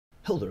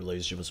Hello there,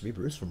 ladies and gentlemen, it's me,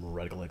 Bruce from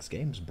Radical X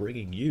Games,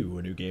 bringing you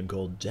a new game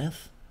called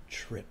Death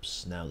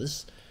Trips. Now,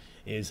 this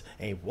is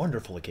a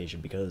wonderful occasion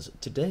because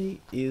today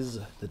is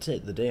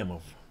the day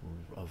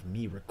of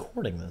me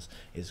recording this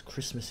is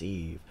Christmas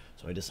Eve.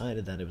 So I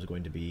decided that it was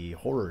going to be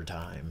horror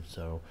time.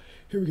 So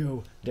here we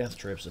go, Death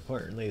Trips.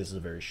 Apparently, this is a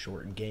very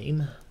short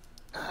game.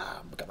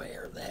 Got my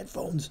hair in the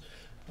headphones.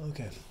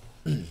 Okay,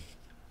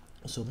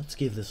 so let's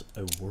give this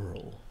a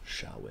whirl,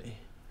 shall we?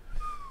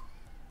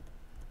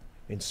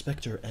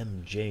 Inspector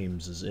M.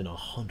 James is in a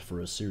hunt for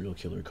a serial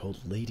killer called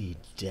Lady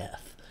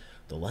Death.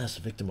 The last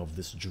victim of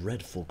this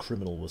dreadful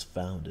criminal was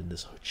found in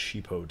this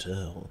cheap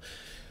hotel.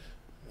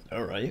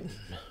 Alright,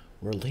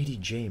 where Lady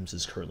James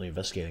is currently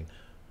investigating.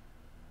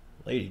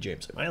 Lady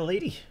James, am I a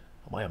lady?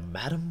 Am I a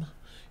madam?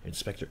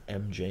 Inspector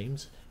M.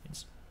 James?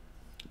 It's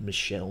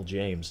Michelle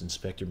James,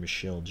 Inspector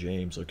Michelle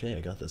James. Okay,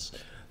 I got this.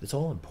 It's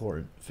all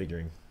important,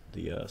 figuring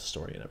the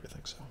story and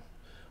everything, so...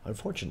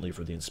 Unfortunately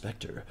for the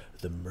inspector,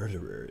 the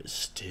murderer is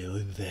still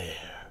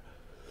there.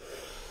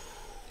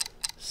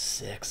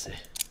 Sexy.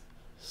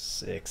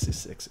 Sexy,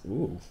 sexy.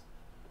 Ooh.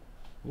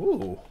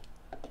 Ooh.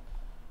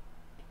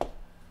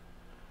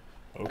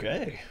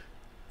 Okay.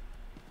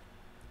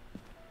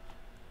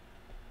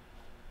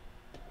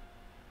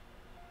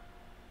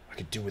 I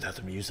could do without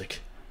the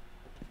music.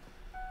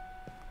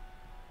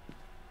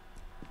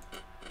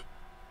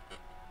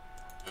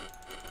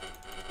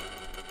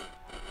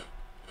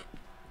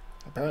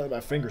 Apparently my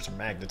fingers are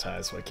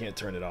magnetized, so I can't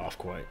turn it off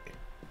quite.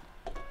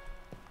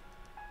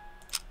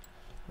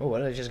 Oh, what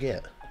did I just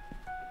get?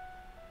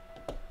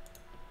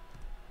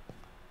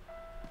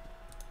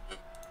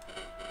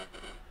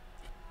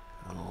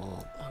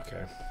 Oh,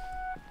 okay.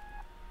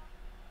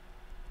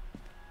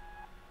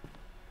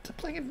 Is it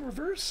playing in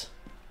reverse?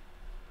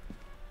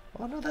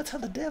 Oh no, that's how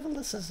the devil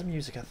listens to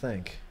music, I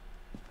think.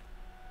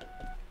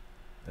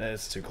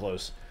 That's too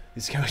close.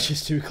 These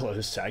couches too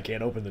close. I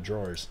can't open the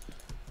drawers.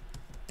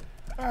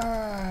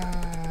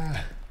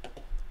 I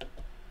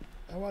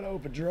want to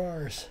open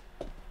drawers.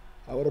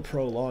 I want to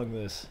prolong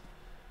this.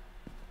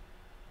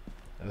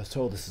 I was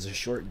told this is a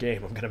short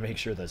game. I'm going to make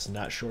sure that's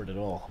not short at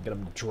all. I'm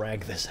going to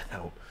drag this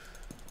out.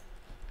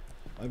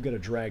 I'm going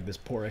to drag this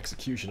poor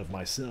execution of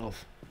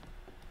myself.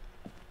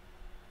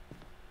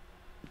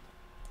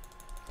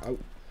 I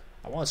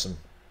want some.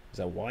 Is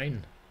that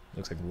wine?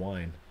 Looks like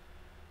wine.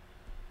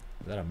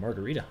 Is that a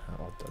margarita?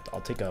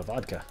 I'll take a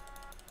vodka.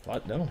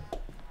 What? No.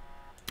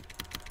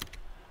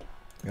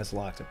 That's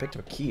locked. I picked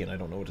up a key and I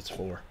don't know what it's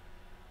for.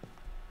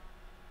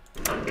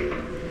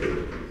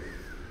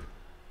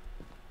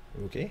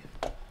 Okay.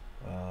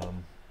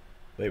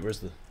 Wait, where's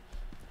the...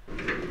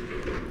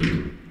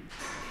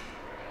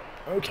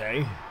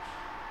 Okay.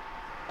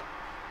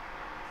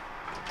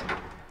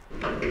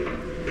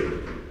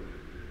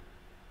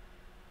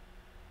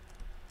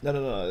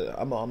 No.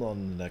 I'm on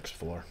the next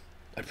floor.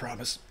 I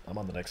promise. I'm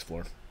on the next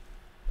floor.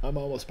 I'm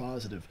almost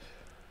positive.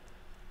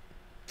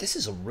 This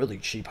is a really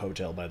cheap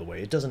hotel, by the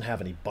way. It doesn't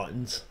have any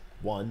buttons.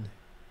 1,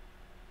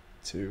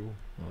 2.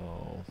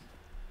 Oh.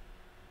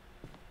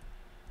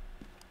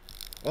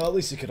 Well, at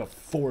least you can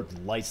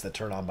afford lights that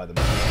turn on by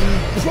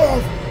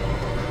themselves.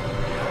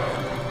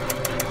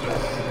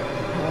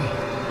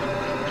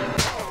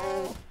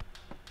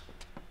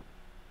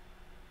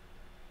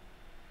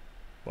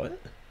 What?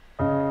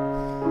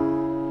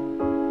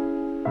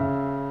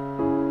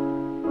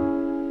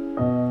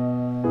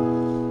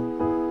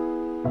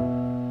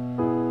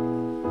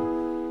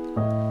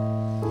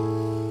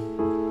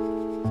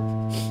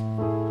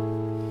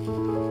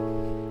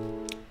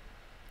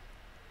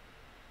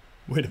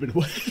 Wait a minute,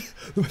 what?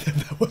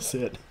 That was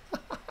it.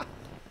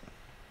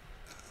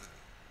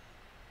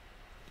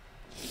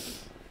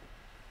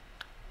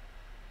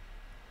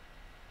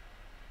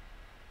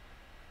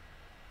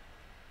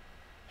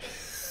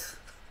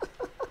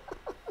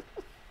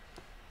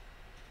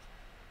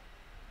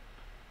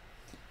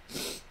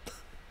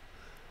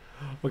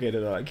 Okay,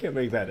 no, I can't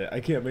make that it. I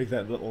can't make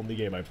that the only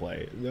game I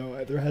play.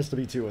 No, there has to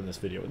be 2 in this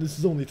video. This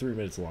is only 3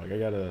 minutes long. I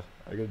gotta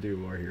do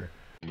more here.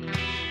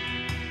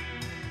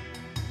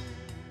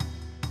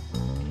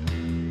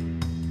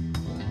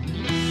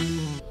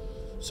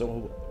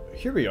 So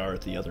here we are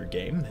at the other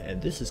game, and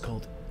this is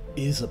called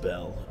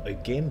Isabelle, a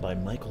game by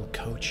Michael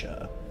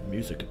Kocha,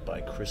 music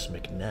by Chris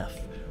McNeff.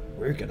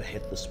 We're gonna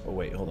hit this. Oh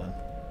wait, hold on.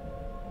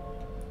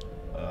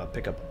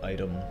 Pick up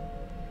item,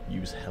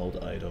 use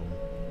held item.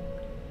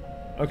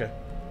 Okay,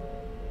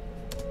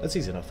 that's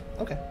easy enough.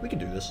 Okay, we can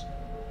do this.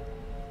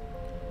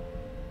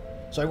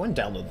 So I went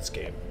and downloaded this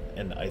game,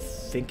 and I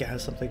think it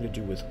has something to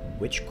do with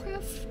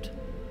witchcraft.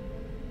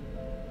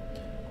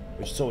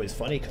 Which is always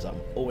funny, because I'm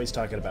always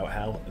talking about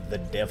how the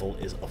devil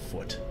is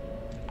afoot.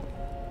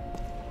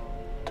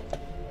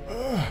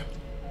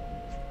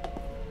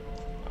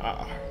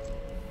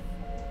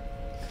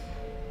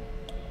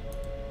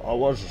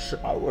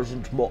 I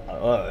wasn't more...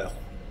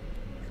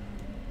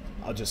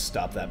 I'll just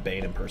stop that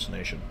Bane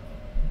impersonation.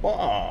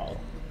 Wow.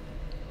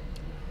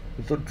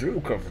 The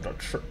Duke of the...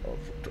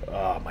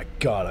 Oh my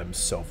god, I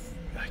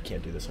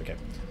can't do this, okay.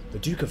 The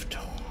Duke of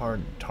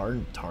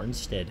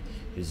Tarnstead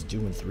is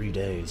due in 3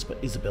 days,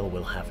 but Isabelle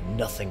will have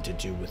nothing to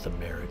do with the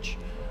marriage.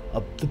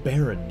 The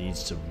Baron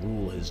needs to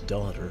rule his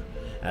daughter,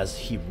 as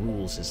he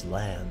rules his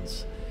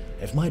lands.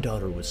 If my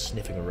daughter was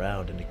sniffing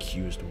around an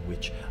accused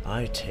witch,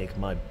 I'd take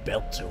my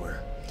belt to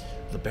her.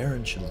 The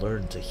Baron should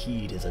learn to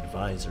heed his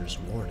advisor's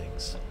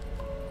warnings.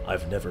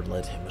 I've never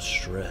led him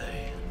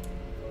astray.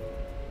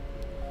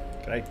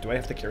 Do I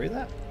have to carry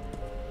that?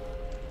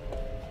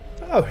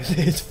 Oh,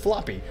 it's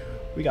floppy.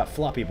 We got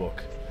floppy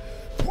book.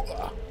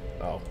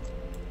 Oh.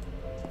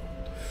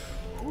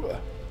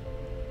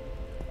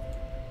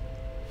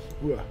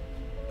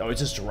 Oh, it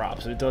just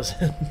drops. It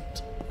doesn't.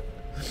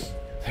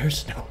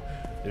 There's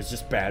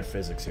just bad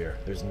physics here.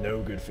 There's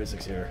no good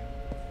physics here.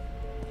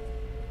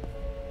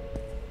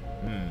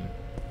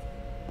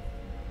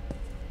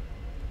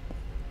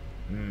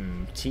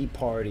 Tea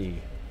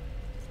party.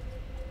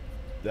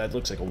 That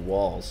looks like a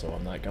wall, so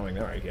I'm not going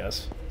there, I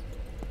guess.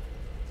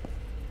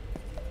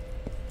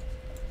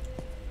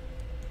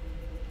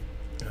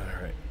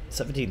 Alright.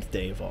 17th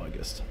day of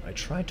August. I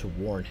tried to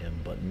warn him,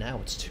 but now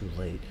it's too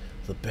late.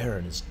 The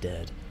Baron is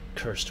dead,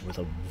 cursed with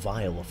a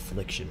vile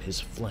affliction.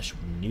 His flesh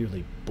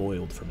nearly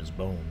boiled from his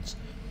bones.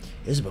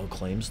 Isabelle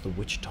claims the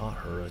witch taught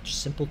her a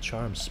simple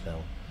charm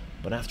spell,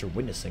 but after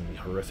witnessing the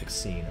horrific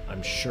scene,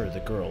 I'm sure the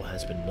girl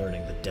has been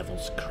learning the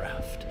devil's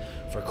craft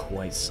for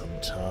quite some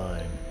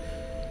time.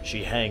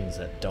 She hangs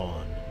at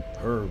dawn.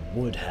 Her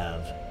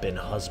would-have-been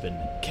husband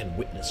can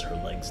witness her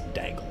legs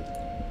dangle.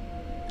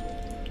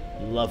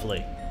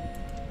 Lovely.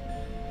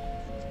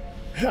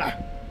 Ha!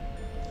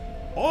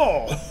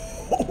 Oh!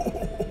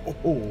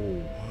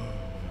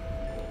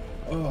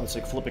 Oh, it's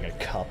like flipping a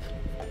cup.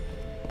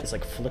 It's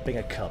like flipping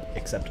a cup,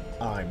 except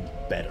I'm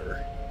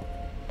better.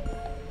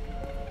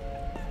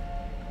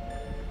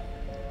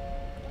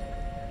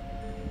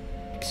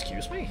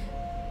 Excuse me?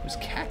 Who's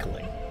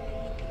cackling?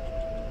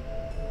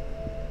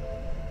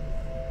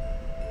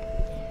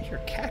 I hear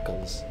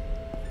cackles.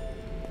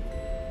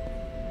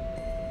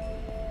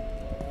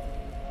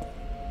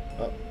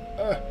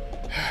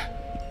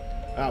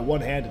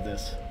 One-handed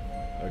this.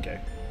 Okay.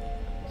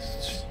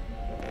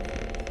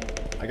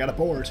 I got a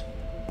board.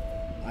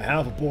 I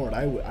have a board.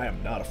 I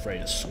am not afraid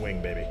to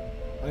swing, baby.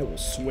 I will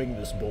swing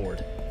this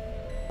board.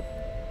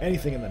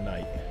 Anything in the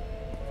night.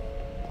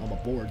 I'm a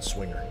board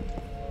swinger.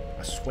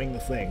 I swing the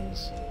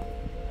things.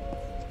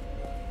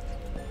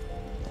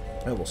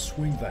 I will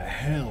swing the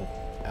hell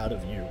out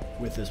of you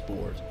with this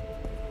board.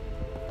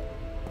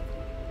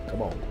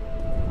 Come on.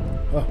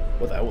 Oh,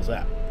 what the hell was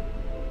that?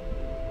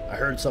 I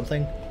heard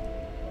something.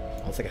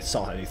 I don't think I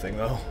saw anything,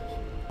 though.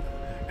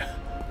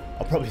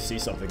 I'll probably see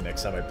something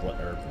next time I play,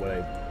 or when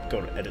I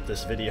go to edit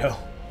this video.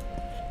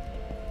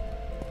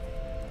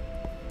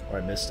 Or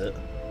I missed it.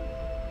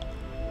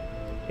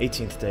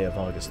 18th day of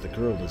August. The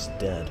girl is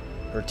dead.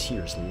 Her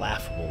tears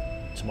laughable.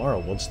 Tomorrow,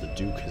 once the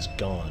Duke is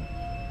gone,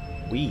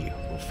 we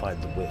will find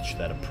the witch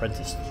that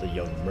apprenticed the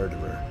young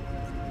murderer.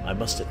 I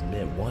must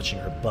admit, watching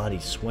her body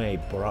sway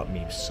brought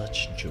me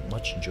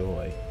much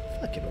joy.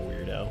 Fucking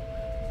weirdo.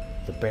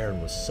 The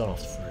Baron was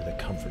soft for the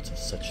comforts of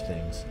such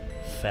things.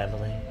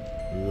 Family,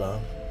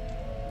 love.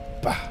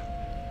 Bah!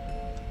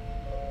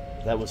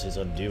 That was his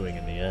undoing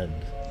in the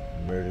end.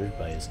 Murdered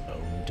by his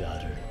own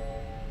daughter.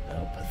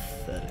 How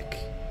pathetic.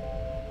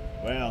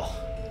 Well,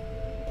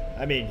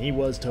 I mean, he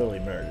was totally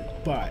murdered,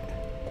 but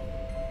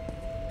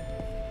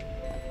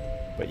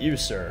you,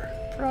 sir,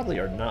 probably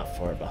are not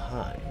far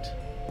behind.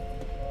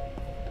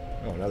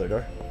 Oh, another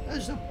door.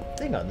 There's no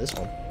thing on this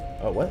one.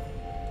 Oh, what?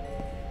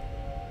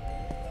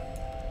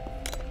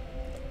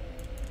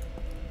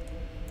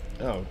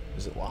 Oh,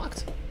 is it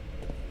locked?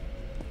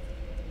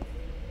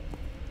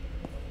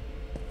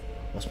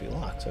 Must be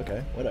locked.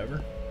 Okay,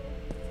 whatever.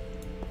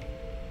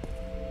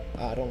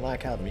 I don't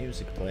like how the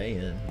music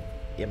playing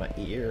in my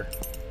ear.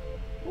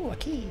 Oh, a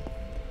key.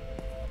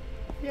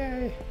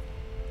 Yay.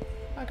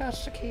 I got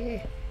the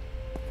key.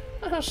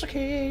 I got the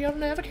key. You'll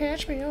never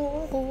catch me.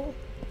 Oh.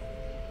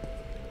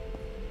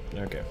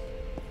 Okay.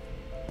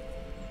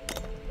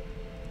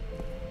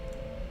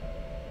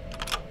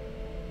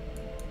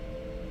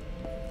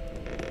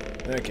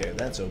 Okay,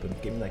 that's open.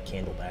 Give me that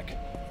candle back.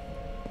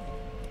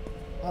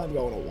 I'm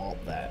going to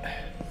walt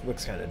that. It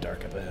looks kind of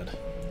dark up ahead.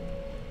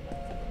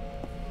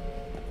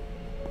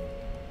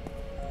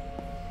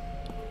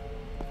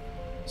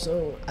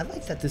 So, I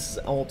like that this is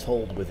all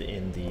told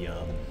within the,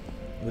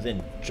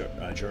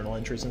 journal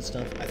entries and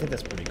stuff. I think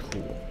that's pretty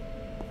cool.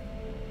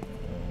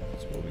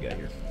 So what we got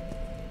here?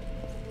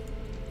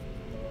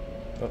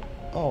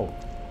 Oh,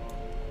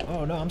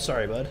 no, I'm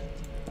sorry, bud.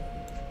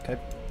 Okay.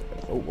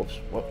 Oh, whoops.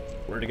 Whoop.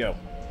 Where'd it go?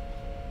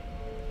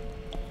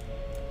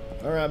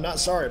 Alright, I'm not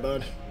sorry,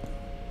 bud.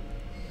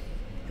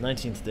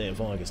 19th day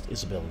of August,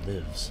 Isabelle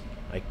lives.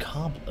 A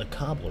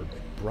cobbler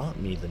brought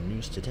me the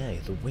news today.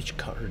 The witch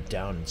cut her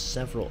down and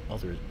several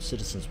other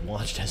citizens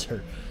watched as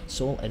her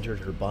soul entered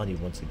her body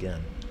once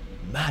again.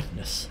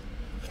 Madness!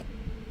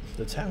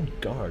 The town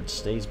guard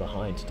stays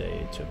behind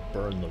today to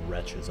burn the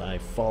wretches. I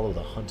follow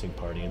the hunting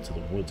party into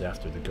the woods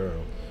after the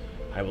girl.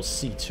 I will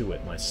see to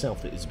it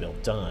myself that Isabelle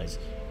dies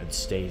and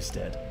stays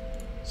dead.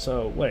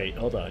 So, wait,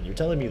 hold on. You're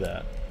telling me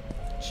that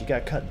she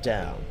got cut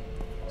down,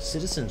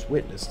 citizens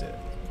witnessed it,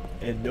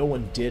 and no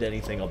one did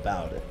anything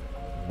about it.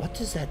 What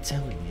does that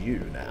tell you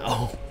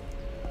now?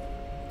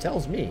 It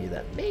tells me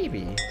that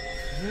maybe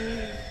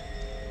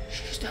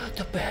she's not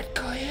the bad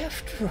guy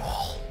after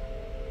all.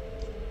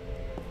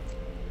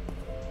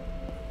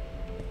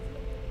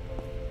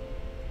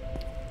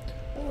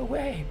 Oh,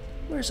 wait.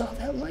 Where's all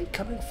that light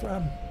coming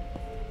from?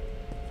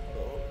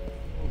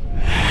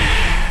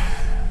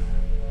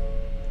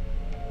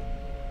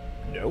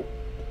 Nope.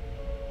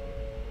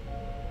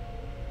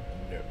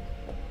 No.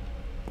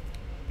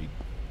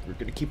 We're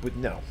gonna keep with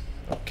no.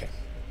 Okay.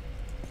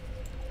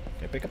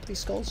 Can I pick up these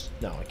skulls?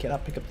 No, I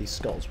cannot pick up these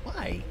skulls.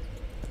 Why?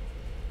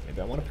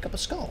 Maybe I want to pick up a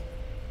skull.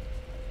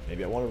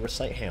 Maybe I want to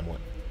recite Hamlet.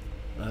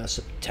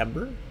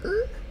 September?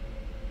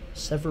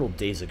 Several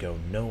days ago,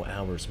 no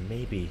hours,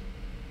 maybe.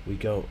 We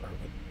go...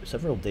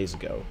 several days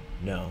ago,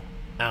 no.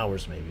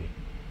 Hours, maybe.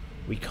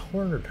 We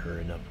cornered her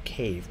in a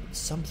cave, but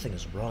something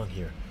is wrong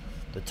here.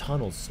 The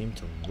tunnels seem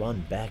to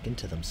run back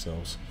into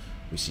themselves.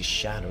 We see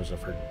shadows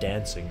of her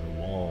dancing the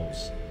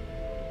walls.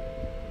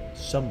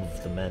 Some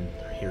of the men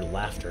hear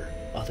laughter,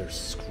 others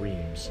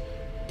screams.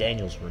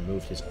 Daniels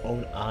removed his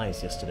own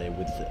eyes yesterday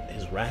with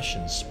his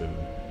ration spoon.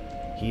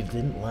 He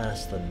didn't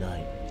last the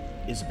night.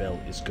 Isabelle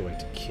is going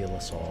to kill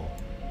us all.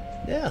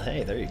 Yeah,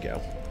 hey, there you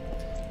go.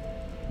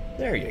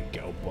 There you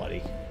go,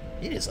 buddy.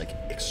 It is, like,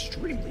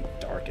 extremely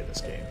dark in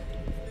this game.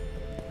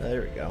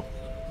 There we go.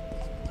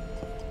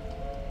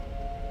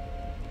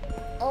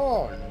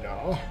 Oh,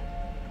 no.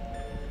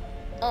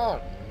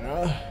 Oh,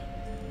 no.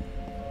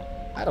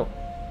 I don't...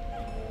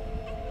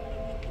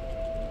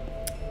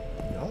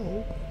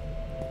 No.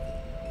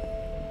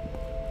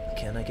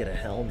 Can I get a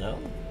hell no?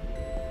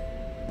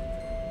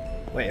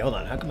 Wait, hold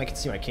on. How come I can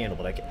see my candle,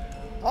 but I can...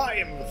 I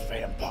am a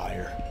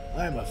vampire.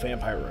 I am a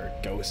vampire or a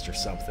ghost or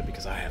something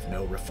because I have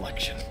no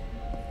reflection.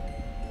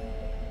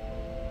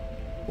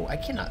 Oh, I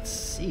cannot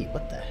see.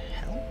 What the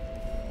hell?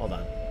 Hold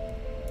on.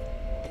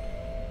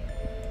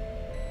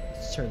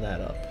 Let's turn that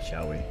up,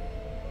 shall we?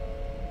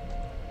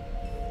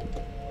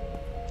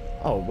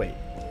 Oh, wait.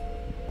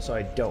 So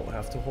I don't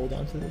have to hold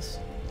on to this?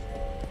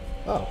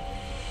 Oh.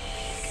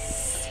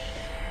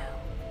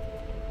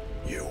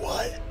 You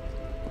what?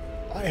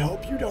 I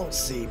hope you don't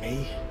see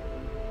me.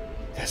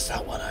 That's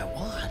not what I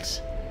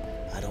want.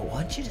 I don't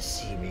want you to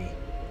see me.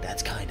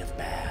 That's kind of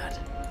bad.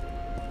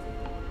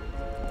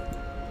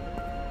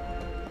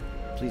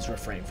 Please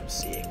refrain from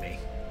seeing me.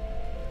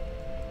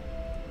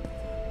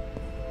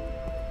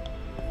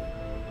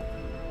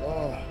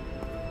 Oh,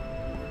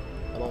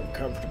 I'm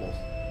uncomfortable.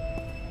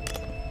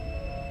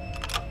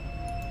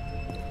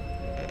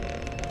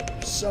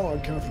 So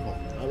uncomfortable.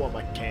 I want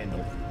my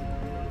candle.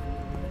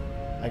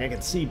 Like, I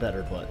can see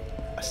better, but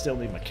I still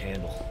need my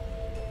candle.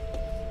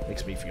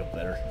 Makes me feel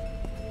better.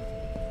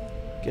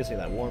 Gives me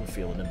that warm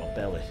feeling in my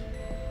belly.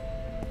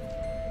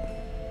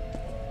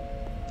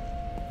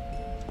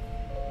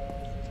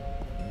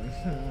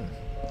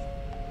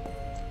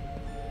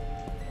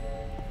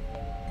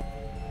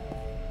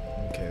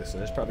 Okay, so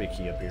there's probably a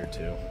key up here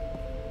too.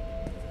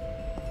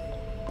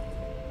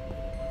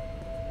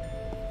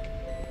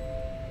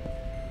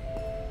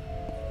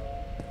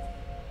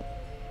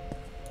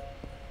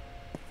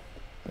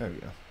 There we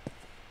go.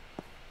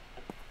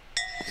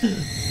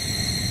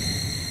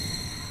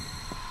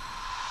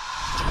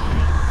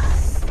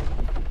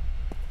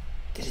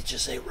 Did it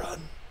just say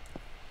run?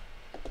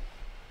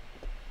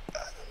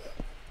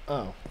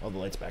 Oh, the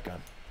light's back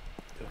on.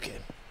 Okay.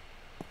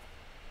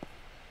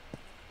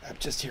 I'm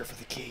just here for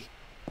the key.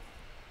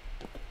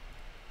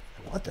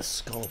 I want the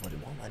skull, but it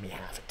won't let me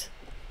have it.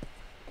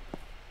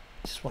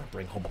 I just want to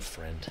bring home a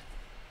friend.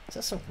 Is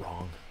that so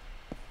wrong?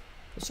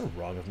 What's so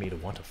wrong of me to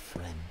want a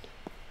friend?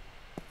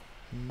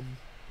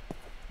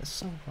 That's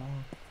so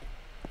wrong.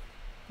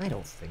 I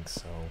don't think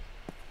so.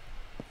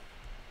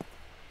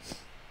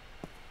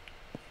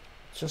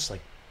 Just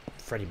like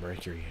Freddie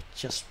Mercury, I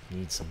just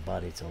need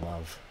somebody to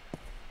love.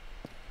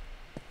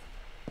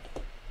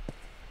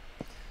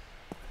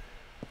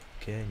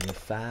 Can you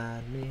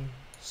find me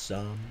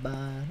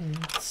somebody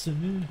to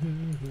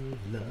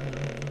love?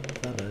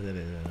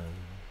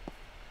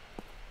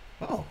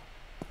 Oh.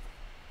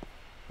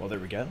 Well, there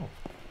we go.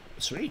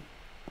 Sweet.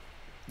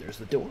 There's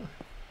the door.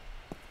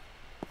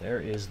 There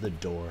is the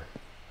door.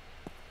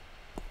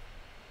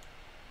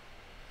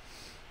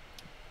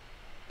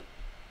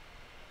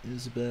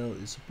 Isabelle,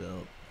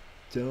 Isabelle,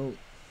 don't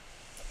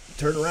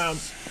turn around.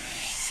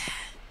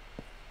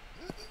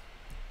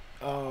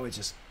 Oh, it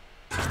just...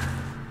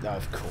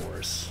 Of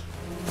course.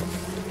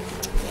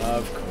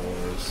 Of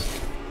course.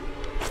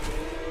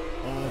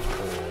 Of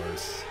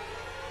course.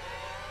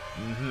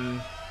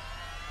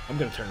 I'm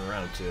gonna turn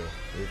around too.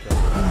 Here it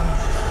comes.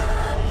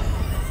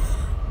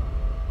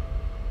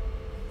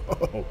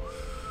 Oh.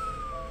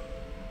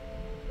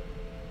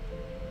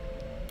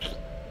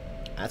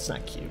 That's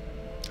not cute.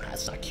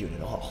 That's not cute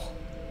at all.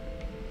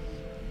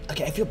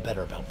 Okay, I feel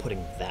better about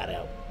putting that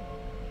out.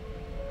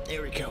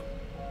 There we go.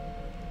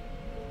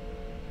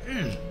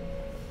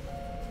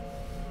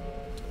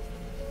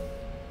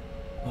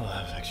 Oh,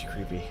 that was actually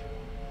creepy.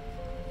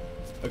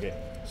 Okay,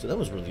 so that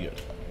was really good.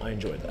 I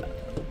enjoyed that.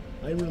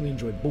 I really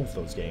enjoyed both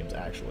those games,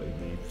 actually.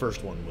 The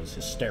first one was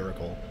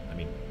hysterical. I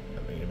mean,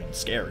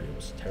 scary. It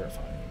was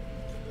terrifying.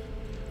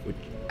 Which,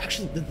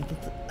 actually,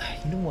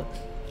 you know what?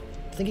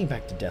 Thinking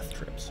back to Death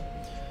Trips,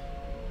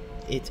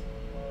 it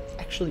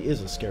actually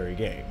is a scary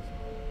game.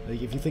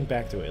 Like, if you think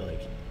back to it,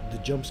 like, the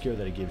jump scare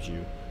that it gives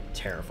you,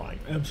 terrifying.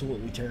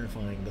 Absolutely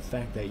terrifying. The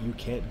fact that you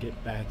can't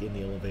get back in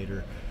the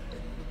elevator,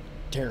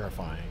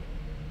 terrifying.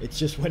 It's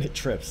just when it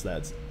trips,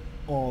 that's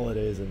all it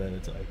is, and then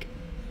it's like,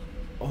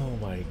 oh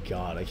my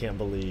god, I can't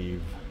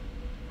believe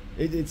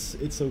it's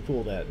so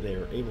cool that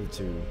they're able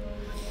to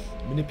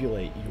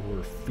manipulate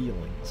your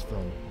feelings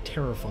from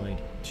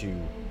terrified to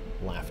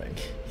laughing.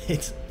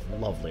 It's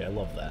lovely. I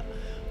love that.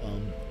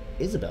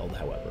 Isabelle,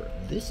 however,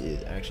 this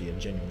is actually a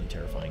genuinely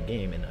terrifying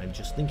game, and I'm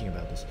just thinking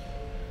about this,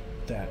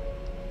 that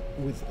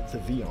with the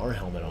VR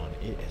helmet on,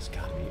 it has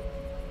got to be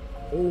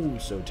oh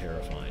so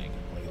terrifying.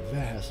 Like,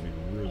 that has to be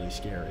really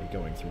scary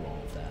going through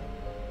all of that.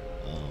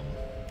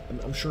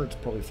 I'm sure it's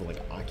probably for,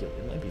 like, Oculus.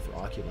 It might be for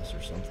Oculus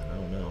or something. I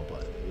don't know,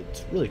 but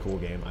it's a really cool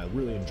game. I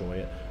really enjoy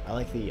it. I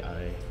like the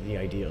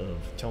idea of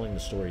telling the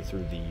story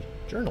through the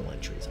journal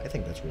entries. I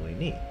think that's really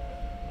neat.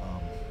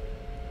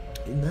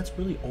 And that's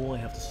really all I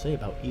have to say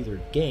about either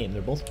game.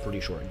 They're both pretty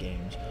short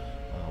games,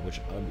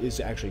 which is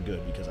actually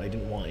good because I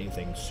didn't want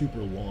anything super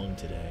long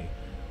today.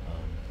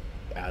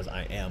 As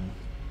I am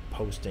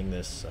posting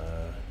this,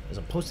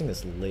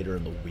 later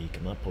in the week.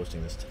 I'm not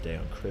posting this today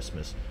on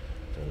Christmas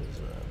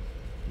because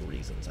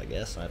reasons, I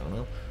guess. I don't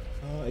know.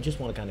 I just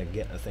want to kind of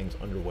get things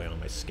underway on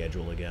my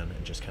schedule again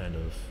and just kind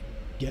of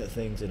get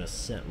things in a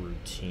set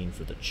routine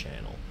for the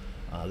channel.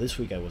 This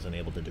week I wasn't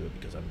able to do it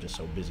because I'm just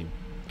so busy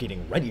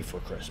getting ready for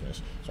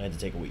Christmas, so I had to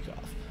take a week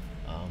off.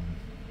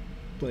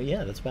 But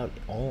yeah, that's about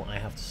all I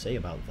have to say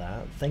about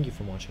that. Thank you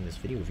for watching this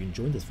video. If you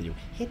enjoyed this video,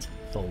 hit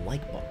the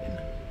like button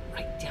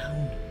right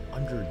down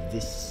under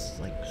this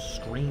like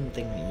screen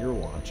thing that you're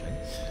watching,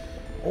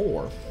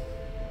 or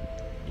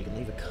you can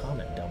leave a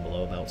comment down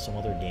below about some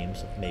other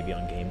games, maybe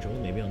on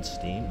GameJoy, maybe on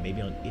Steam,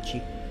 maybe on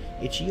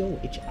itch.io,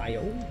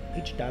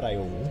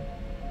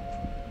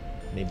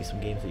 maybe some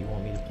games that you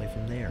want me to play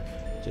from there.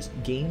 Just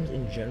games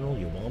in general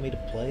you want me to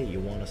play, you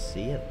want to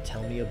see it,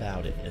 tell me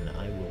about it, and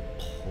I will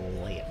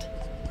play it.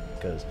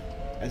 Because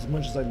as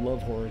much as I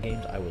love horror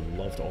games, I would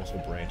love to also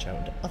branch out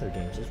into other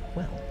games as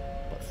well.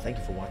 But thank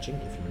you for watching.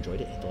 If you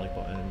enjoyed it, hit the like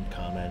button,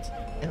 comment,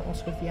 and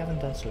also if you haven't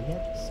done so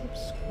yet,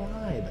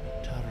 subscribe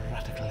to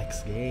Radical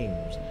X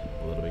Games.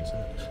 A little big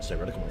set. Stay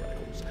radical, my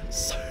radicals.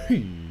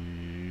 See